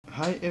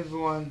Hi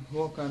everyone,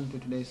 welcome to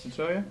today's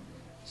tutorial.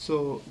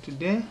 So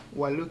today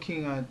we're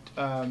looking at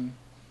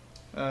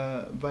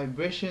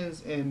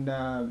vibrations and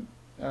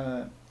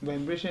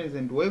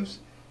waves,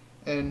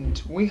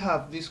 and we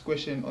have this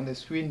question on the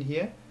screen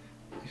here.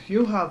 If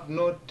you have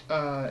not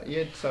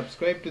yet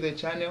subscribed to the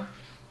channel,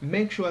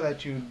 make sure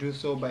that you do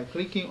so by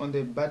clicking on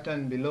the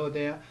button below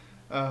there,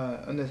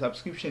 on the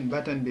subscription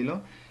button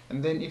below.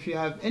 And then if you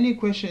have any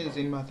questions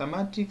in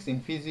mathematics, in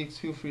physics,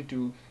 feel free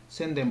to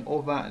send them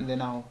over and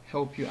then I'll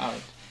help you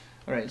out.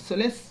 Alright, so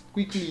let's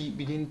quickly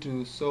begin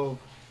to solve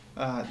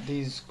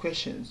these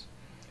questions.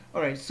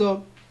 Alright,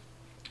 so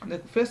the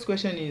first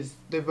question is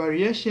the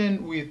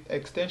variation with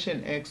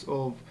extension x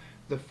of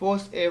the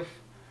force F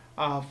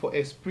for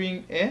a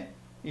spring A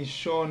is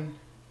shown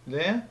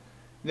there.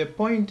 The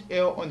point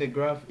L on the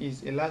graph is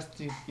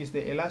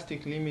the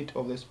elastic limit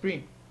of the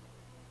spring.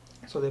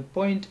 So the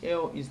point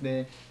L is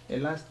the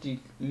elastic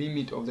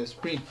limit of the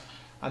spring.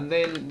 And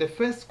then the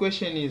first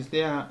question is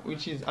there,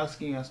 which is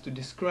asking us to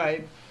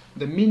describe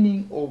the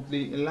meaning of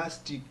the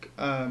elastic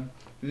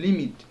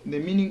limit, the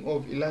meaning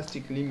of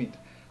elastic limit.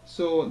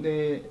 So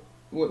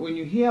when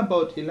you hear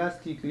about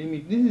elastic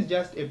limit, this is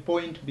just a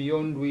point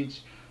beyond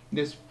which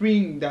the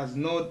spring does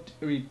not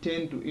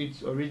return to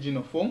its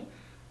original form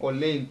or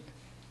length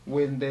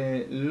when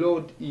the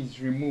load is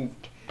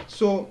removed.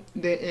 So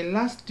the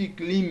elastic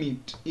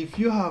limit, if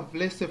you have,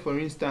 let's say for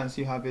instance,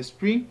 you have a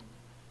spring,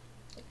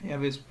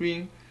 it's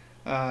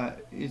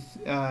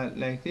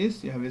like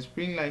this, you have a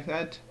spring like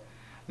that,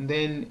 and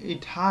then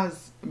it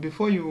has,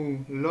 before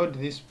you load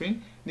this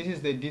spring, this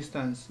is the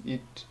distance this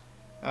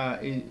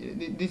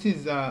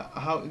is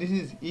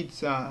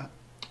its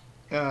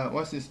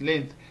what's its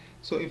length.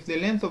 So if the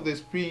length of the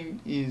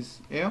spring is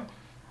L,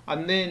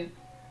 and then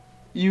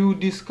you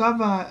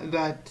discover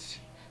that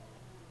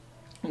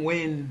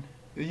when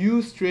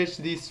you stretch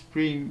this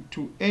spring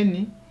to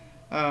any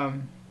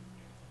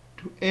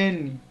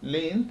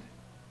length,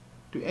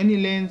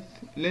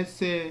 let's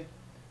say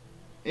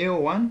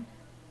L1,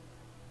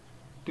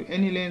 to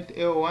any length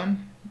L1,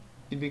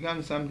 it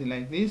becomes something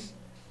like this.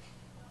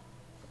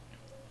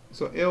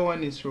 So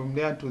L1 is from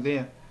there to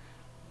there.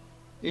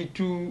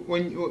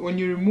 When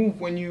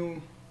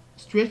you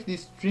stretch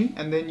this string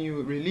and then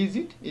you release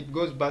it, it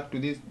goes back to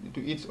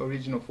its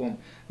original form,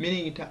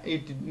 meaning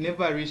it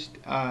never reached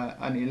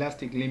an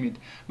elastic limit.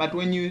 But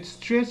when you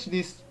stretch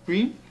this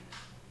spring,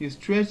 you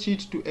stretch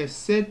it to a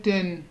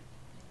certain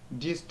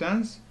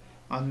distance,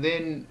 and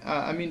then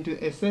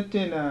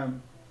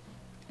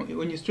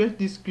when you stretch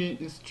this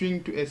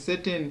string to a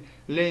certain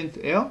length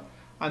L,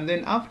 and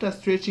then after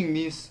stretching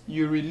this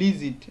you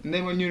release it, and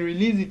then when you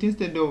release it,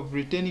 instead of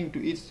returning to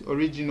its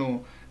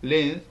original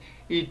length,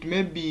 it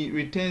maybe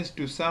returns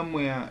to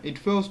somewhere, it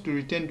fails to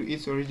return to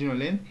its original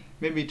length,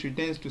 maybe it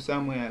returns to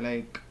somewhere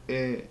like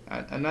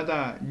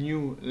another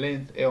new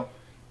length L,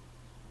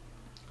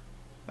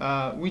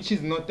 which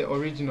is not the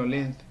original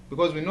length,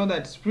 because we know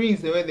that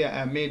springs, the way they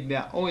are made, they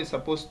are always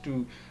supposed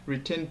to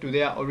return to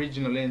their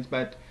original length.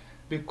 But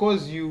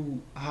because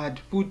you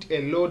had put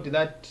a load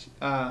that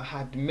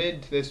had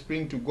made the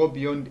spring to go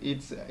beyond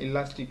its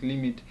elastic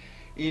limit,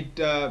 it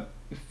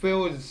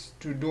fails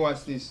to do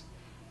us this.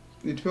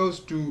 It fails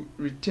to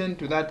return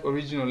to that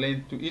original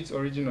length, to its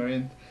original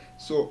length.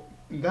 So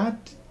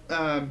that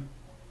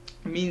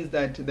means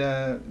that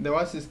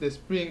the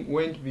spring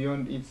went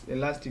beyond its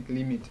elastic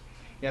limit.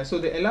 Yeah, so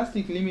the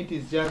elastic limit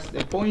is just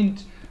a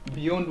point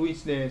beyond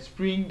which the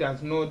spring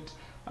does not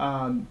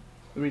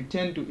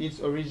return to its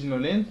original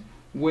length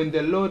when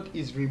the load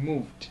is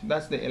removed.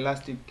 That's the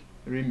elastic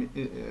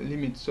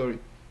limit, sorry.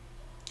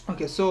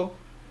 Okay, so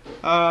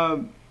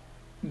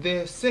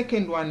the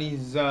second one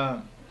is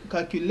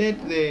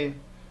calculate the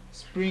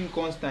spring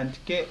constant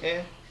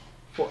Ka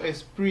for a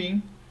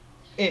spring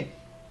A.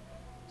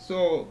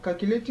 So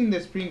calculating the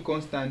spring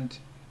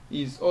constant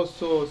is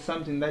also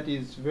something that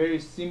is very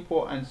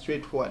simple and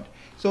straightforward.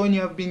 So when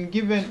you have been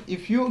given,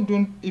 if you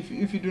do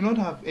not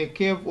have a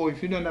curve, or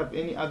if you don't have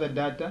any other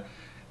data,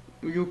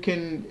 you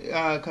can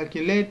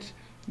calculate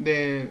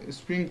the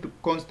spring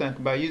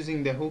constant by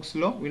using the Hooke's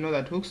law. We know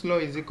that Hooke's law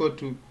is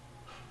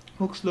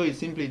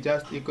simply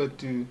just equal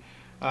to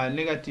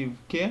negative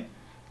K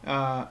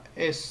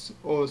S,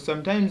 or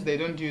sometimes they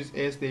don't use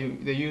S, they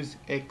use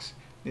X.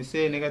 They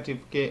say negative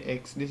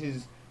Kx. This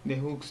is the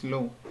Hooke's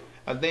law.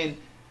 And then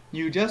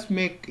you just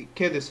make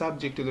K the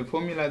subject to the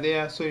formula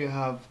there, so you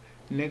have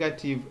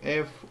negative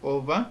F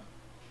over,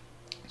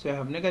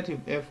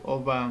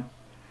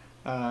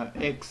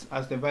 X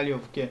as the value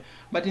of K.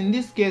 But in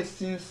this case,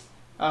 since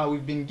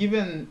we've been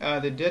given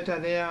the data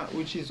there,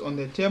 which is on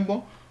the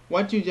table,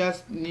 what you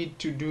just need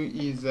to do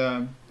is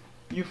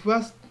you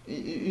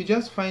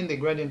just find the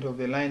gradient of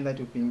the line that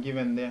you've been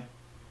given there.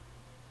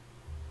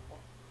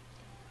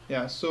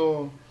 Yeah,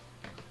 so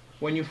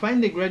when you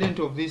find the gradient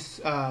of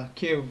this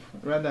curve,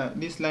 rather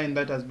this line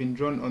that has been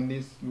drawn on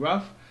this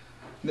graph,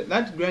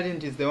 that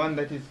gradient is the one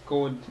that is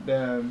called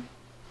the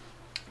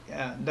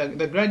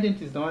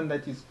gradient is the one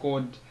that is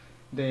called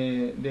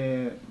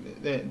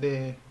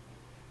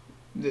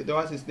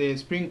the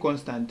spring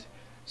constant.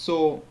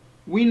 So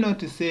we know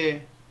to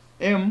say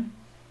m,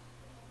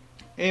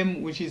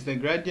 which is the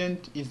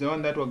gradient, is the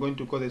one that we're going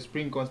to call the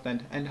spring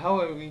constant. And how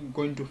are we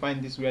going to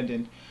find this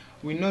gradient?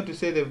 We know to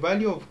say the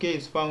value of k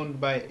is found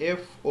by f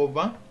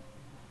over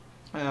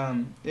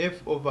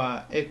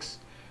x.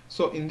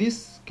 So in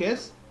this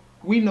case,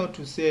 we know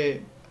to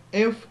say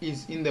f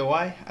is in the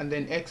y and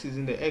then x is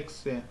in the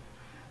x,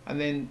 and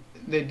then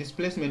the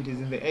displacement is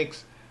in the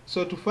x.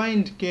 So to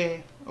find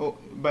k,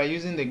 by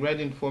using the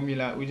gradient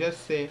formula, we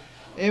just say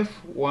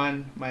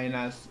f1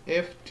 minus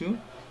f2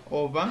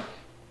 over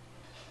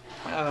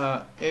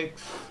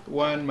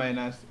x1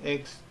 minus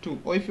x2.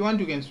 Or if you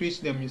want, you can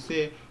switch them. You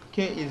say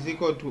k is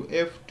equal to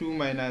f2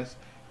 minus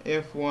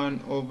f1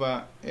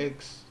 over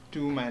x2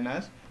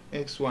 minus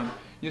x1.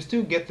 You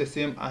still get the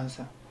same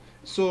answer.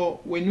 So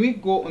when we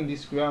go on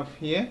this graph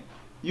here,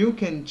 you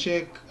can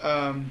check,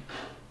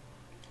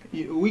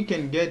 we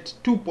can get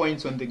 2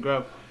 points on the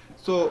graph.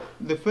 So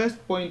the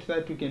first point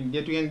that we can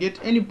get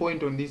any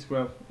point on this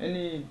graph,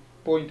 any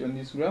point on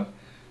this graph.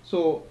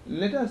 So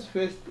let us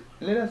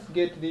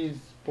get these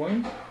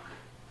points.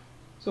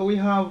 So we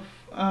have,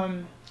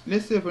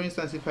 let's say for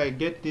instance, if I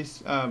get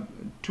this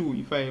 2,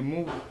 if I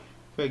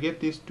get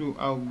this 2,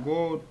 I'll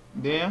go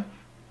there.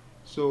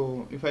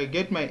 So if I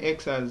get my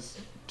x as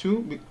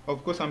 2,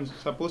 of course I'm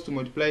supposed to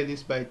multiply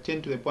this by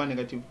 10 to the power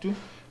negative 2.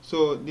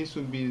 So this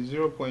would be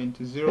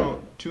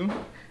 0.02,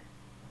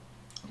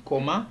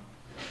 comma,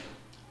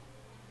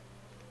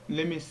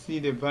 let me see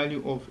the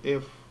value of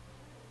f.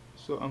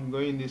 So I'm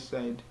going this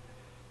side,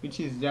 which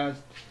is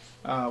just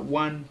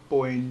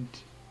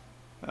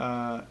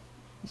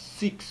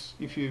 1.6.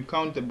 If you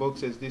count the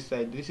boxes this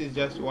side, this is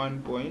just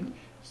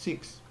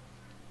 1.6.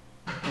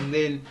 And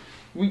then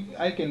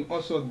I can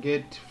also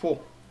get 4.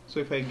 So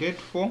if I get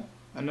 4,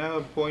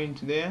 another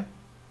point there,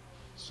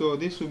 so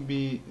this would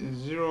be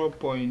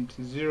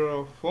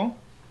 0.04,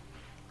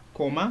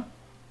 comma,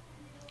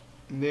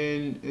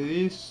 then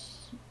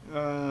this,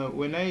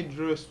 when I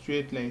draw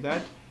straight like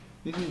that,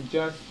 this is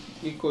just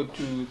equal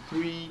to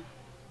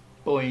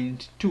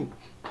 3.2.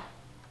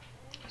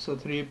 So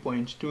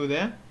 3.2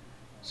 there.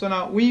 So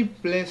now we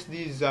place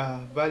these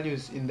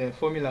values in the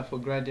formula for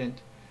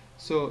gradient.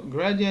 So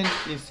gradient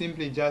is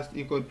simply just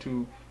equal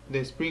to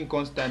the spring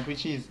constant,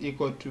 which is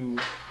equal to,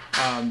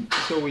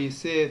 so we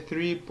say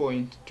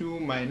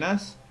 3.2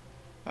 minus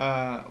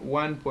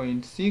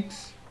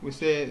 1.6. We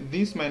say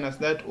this minus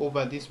that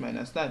over this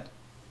minus that.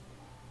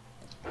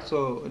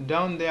 So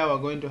down there we're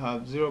going to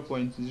have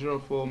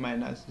 0.04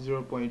 minus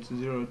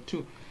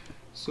 0.02.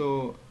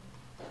 So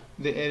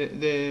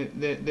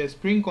the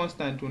spring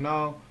constant will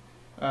now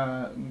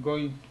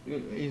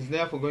is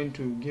therefore going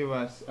to give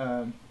us,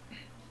 of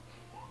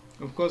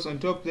course on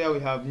top there we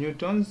have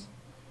newtons,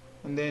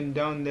 and then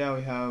down there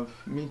we have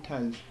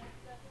meters.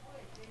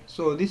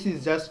 So this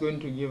is just going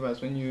to give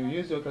us, when you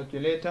use your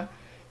calculator,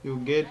 you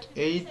get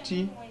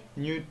 80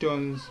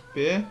 newtons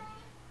per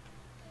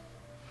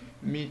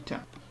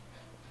meter.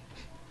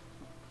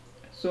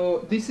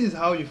 So this is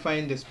how you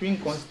find the spring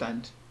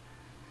constant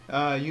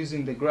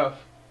using the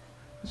graph.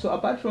 So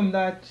apart from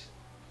that,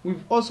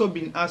 we've also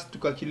been asked to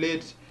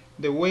calculate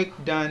the work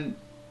done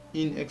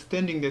in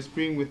extending the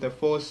spring with a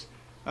force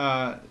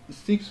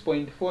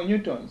 6.4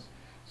 newtons.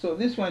 So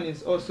this one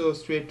is also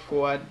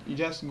straightforward. You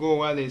just go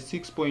where there's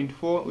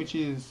 6.4, which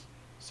is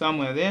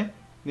somewhere there,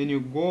 then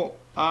you go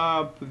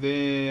up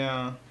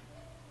there,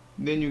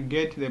 then you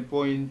get the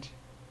point,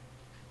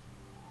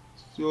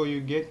 so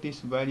you get this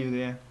value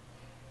there,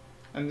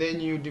 and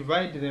then you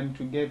divide them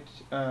to get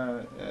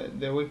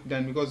the work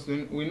done, because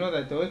we know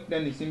that the work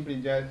done is simply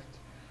just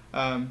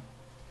the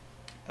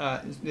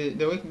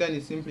work done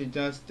is simply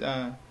just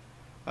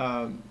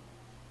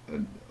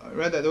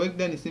rather the work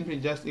done is simply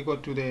just equal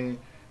to the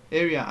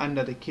area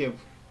under the curve.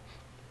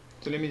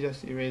 So let me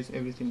just erase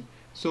everything.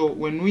 So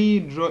when we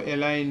draw a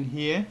line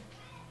here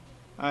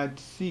at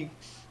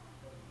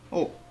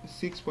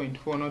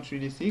 6.4, not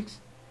really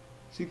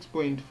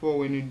 6.4,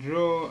 when you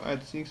draw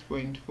at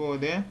 6.4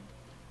 there,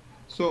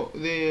 so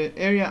the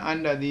area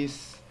under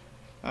this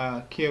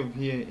curve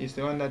here is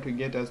the one that we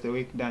get as the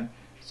work done.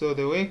 So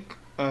the work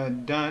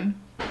done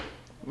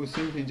will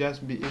simply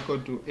just be equal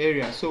to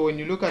area. So when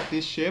you look at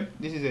this shape,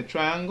 this is a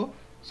triangle,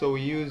 so we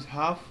use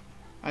half,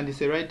 and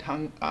it's a right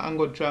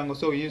angled triangle,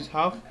 so we use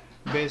half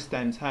base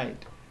times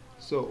height.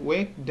 So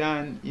work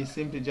done is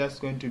simply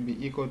just going to be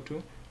equal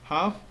to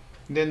half,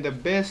 then the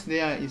base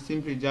there is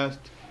simply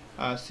just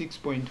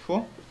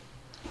 6.4,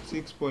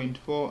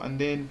 and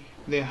then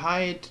the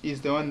height is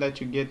the one that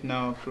you get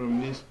now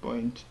from this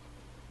point.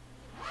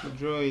 You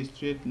draw a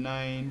straight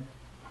line,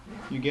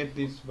 you get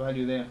this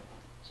value there.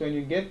 So when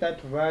you get that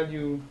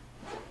value,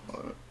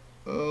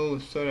 oh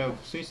sorry,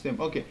 I've switched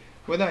them. Okay,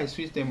 whether I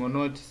switch them or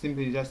not,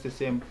 simply just the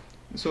same.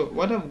 So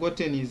what I've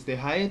gotten is the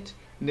height,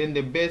 then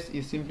the base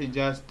is simply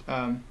just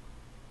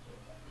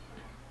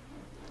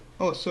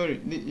oh sorry,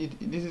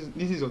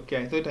 this is okay.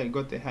 I thought I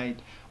got the height.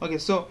 Okay,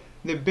 so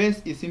the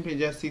base is simply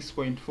just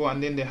 6.4,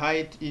 and then the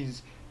height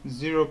is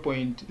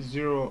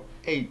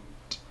 0.08.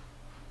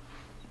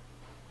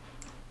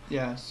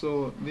 yeah,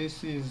 so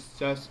this is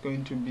just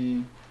going to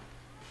be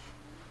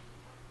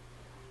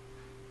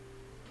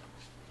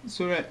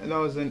sorry, that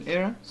was an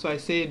error. So I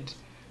said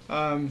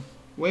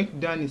work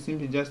done is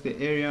simply just the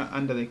area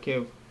under the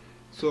curve.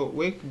 So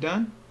work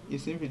done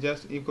is simply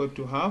just equal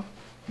to half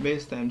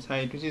base times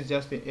height, which is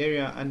just the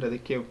area under the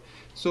curve.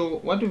 So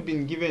what we've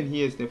been given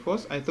here is the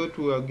force. I thought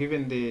we were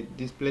given the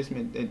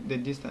displacement, the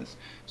distance.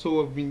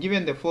 So we've been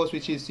given the force,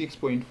 which is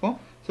 6.4.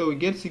 So we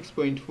get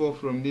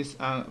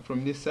 6.4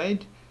 from this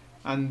side,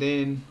 and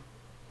then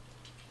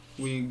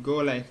we go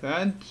like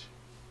that.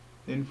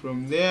 Then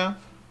from there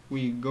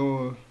we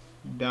go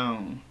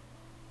down.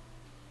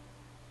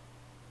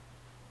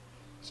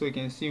 So you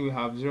can see we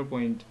have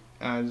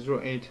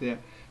 0.08 there.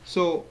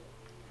 So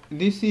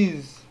this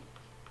is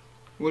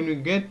when we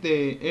get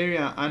the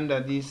area under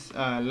this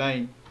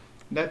line,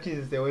 that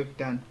is the work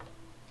done.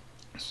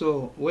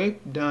 So work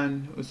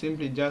done will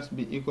simply just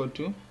be equal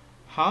to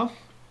half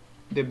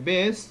the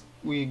base.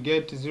 We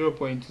get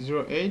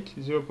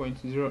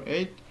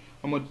 0.08.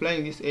 I'm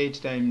multiplying this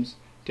 8 times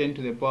 10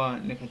 to the power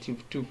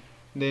negative 2.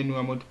 Then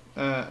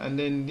and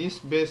then this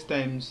base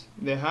times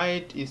the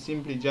height is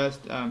simply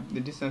just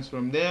the distance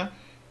from there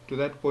to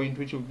that point,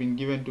 which we've been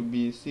given to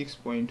be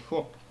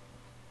 6.4.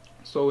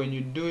 So when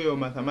you do your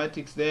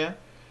mathematics there,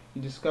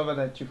 you discover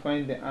that you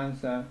find the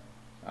answer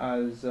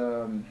as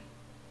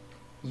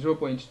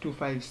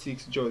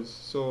 0.256 joules.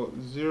 So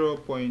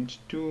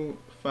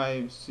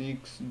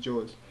 0.256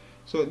 joules.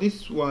 So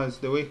this was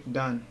the work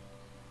done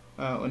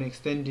on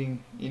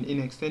extending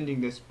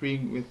the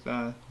spring with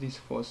this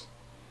force.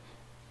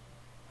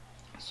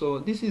 So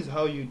this is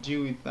how you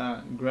deal with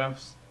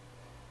graphs.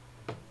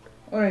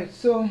 Alright,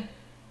 so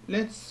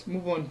let's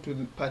move on to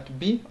the part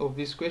B of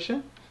this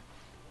question.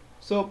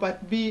 So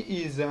part B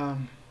is a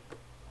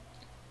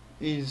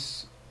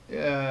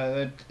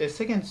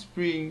second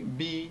spring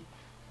B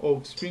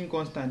of spring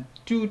constant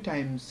 2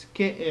 times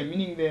Ka,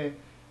 meaning the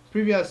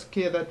previous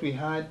K that we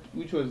had,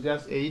 which was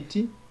just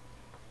 80.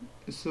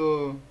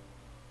 So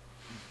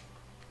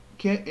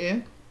Ka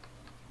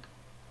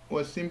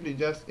was simply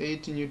just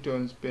 80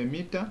 newtons per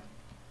meter,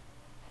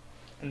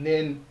 and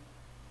then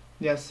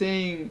they are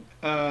saying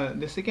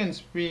the second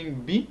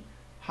spring B,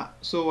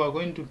 so we're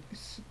going to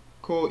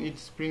call it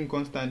spring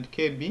constant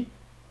Kb,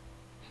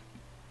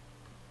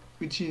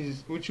 which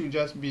will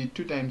just be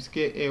 2 times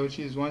Ka, which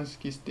is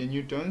 160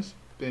 newtons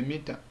per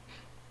meter.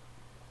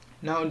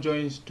 Now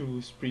joins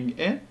to spring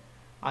A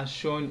as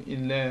shown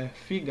in the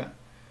figure.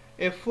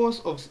 A force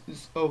of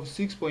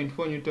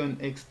 6.4 Newton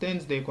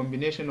extends the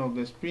combination of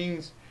the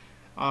springs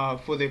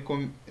for the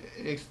combination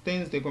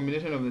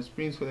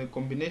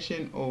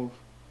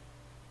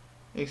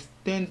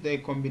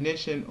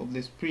of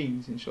the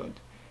springs, in short.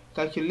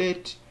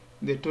 Calculate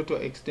the total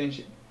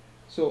extension.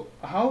 So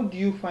how do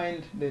you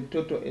find the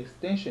total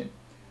extension?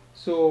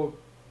 So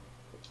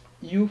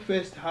you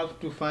first have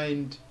to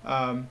find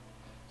so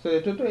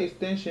the total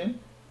extension,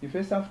 you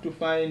first have to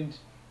find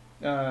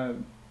the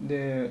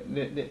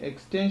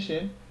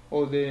extension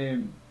or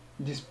the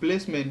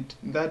displacement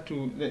that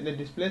the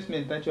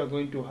displacement that you are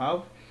going to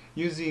have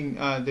using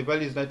the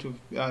values that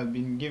have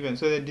been given.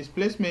 So the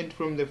displacement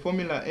from the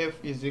formula F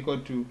is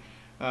equal to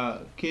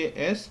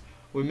Ks.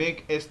 We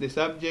make S the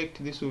subject.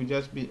 This will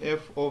just be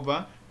F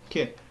over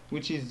K,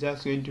 which is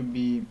just going to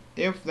be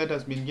F that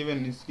has been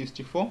given is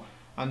 64,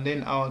 and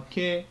then our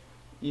K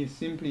is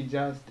simply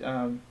just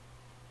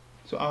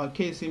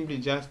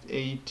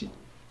 80.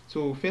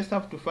 So we first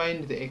have to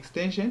find the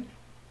extension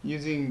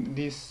using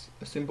this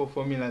simple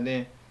formula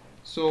there.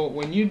 So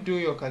when you do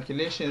your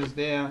calculations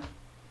there,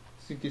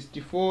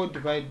 64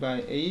 divided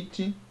by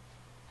 80,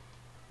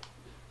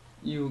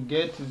 you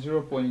get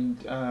 0.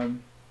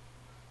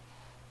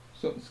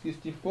 So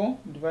 64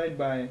 divided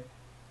by,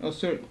 oh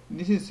sorry,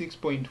 this is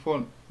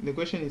 6.4. The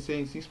question is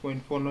saying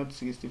 6.4, not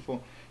 64.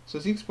 So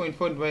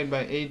 6.4 divided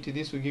by 80,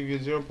 this will give you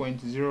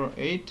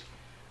 0.08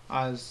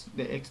 as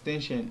the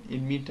extension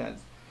in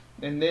meters.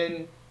 And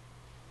then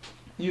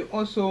you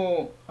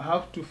also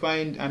have to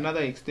find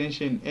another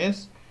extension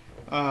S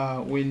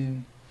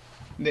when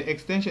the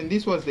extension,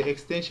 this was the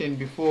extension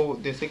before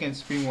the second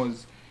spring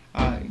was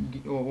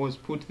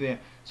put there.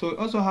 So we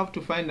also have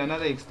to find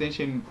another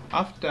extension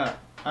after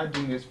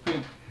adding the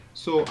spring.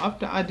 So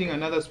after adding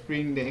another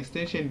spring, the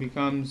extension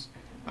becomes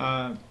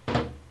the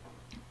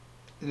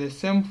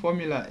same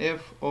formula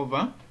F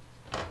over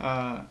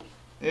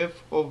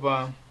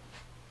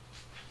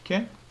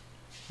K,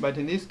 but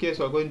in this case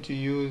we're going to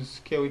use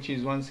K, which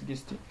is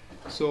 160.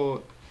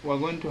 So we're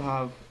going to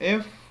have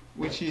F,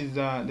 which is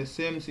the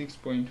same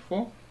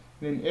 6.4,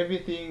 then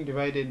everything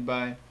divided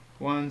by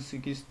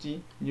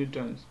 160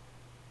 newtons,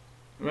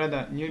 and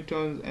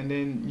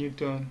then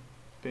Newton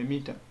per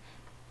meter.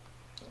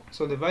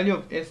 So the value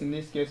of S in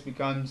this case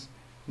becomes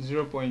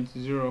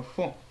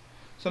 0.04.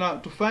 So now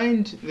to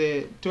find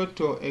the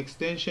total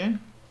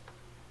extension,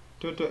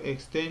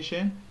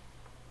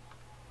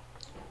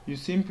 you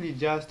simply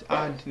just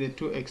add the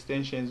two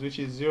extensions, which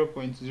is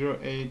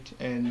 0.08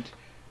 and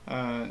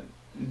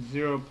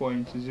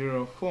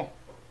 0.04.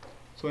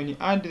 So when you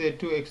add the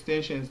two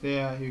extensions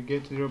there, you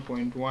get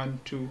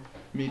 0.12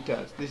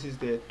 meters. This is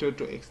the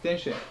total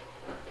extension.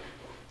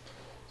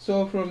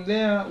 So from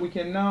there we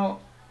can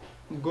now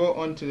go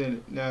on to the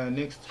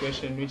next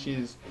question, which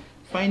is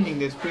finding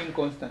the spring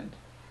constant.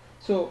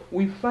 So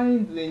we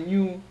find the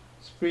new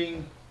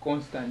spring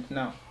constant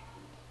now.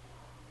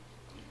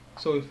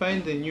 So we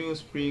find the new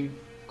spring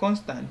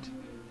constant,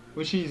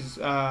 which is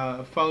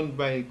found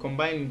by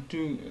combining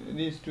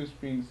these two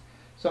springs.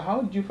 So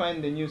how do you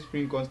find the new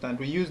spring constant?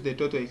 We use the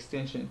total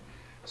extension.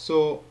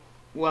 So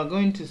we are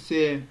going to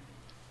say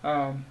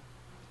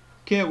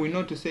K, we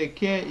know to say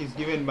K is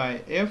given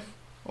by F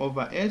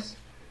over S.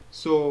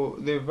 So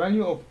the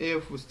value of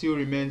F will still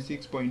remain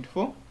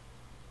 6.4.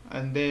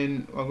 And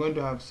then we're going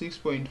to have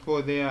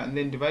 6.4 there, and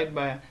then divide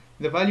by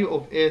the value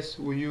of S,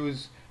 we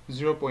use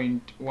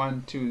 0.12.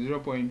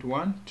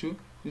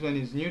 This one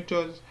is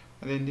newtons,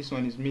 and then this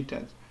one is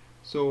meters.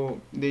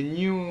 So the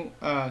new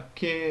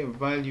K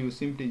value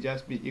simply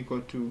just be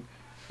equal to,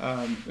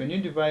 when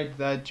you divide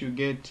that, you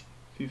get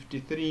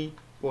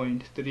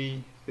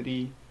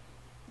 53.33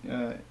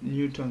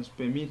 newtons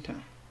per meter.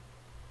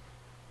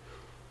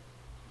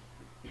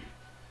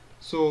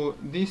 So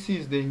this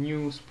is the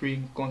new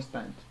spring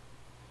constant.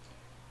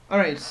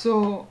 Alright,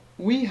 so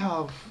we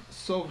have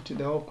solved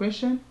the whole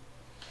question.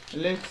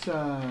 Let's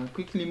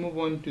quickly move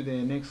on to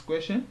the next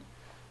question.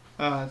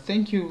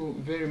 Thank you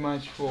very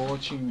much for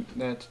watching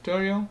the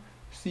tutorial.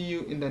 See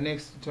you in the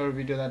next tutorial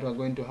video that we're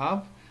going to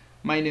have.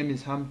 My name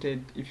is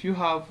Harmtedy. If you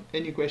have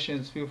any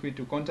questions, feel free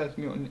to contact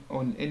me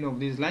on any of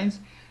these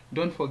lines.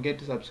 Don't forget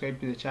to subscribe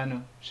to the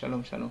channel.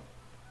 Shalom, shalom.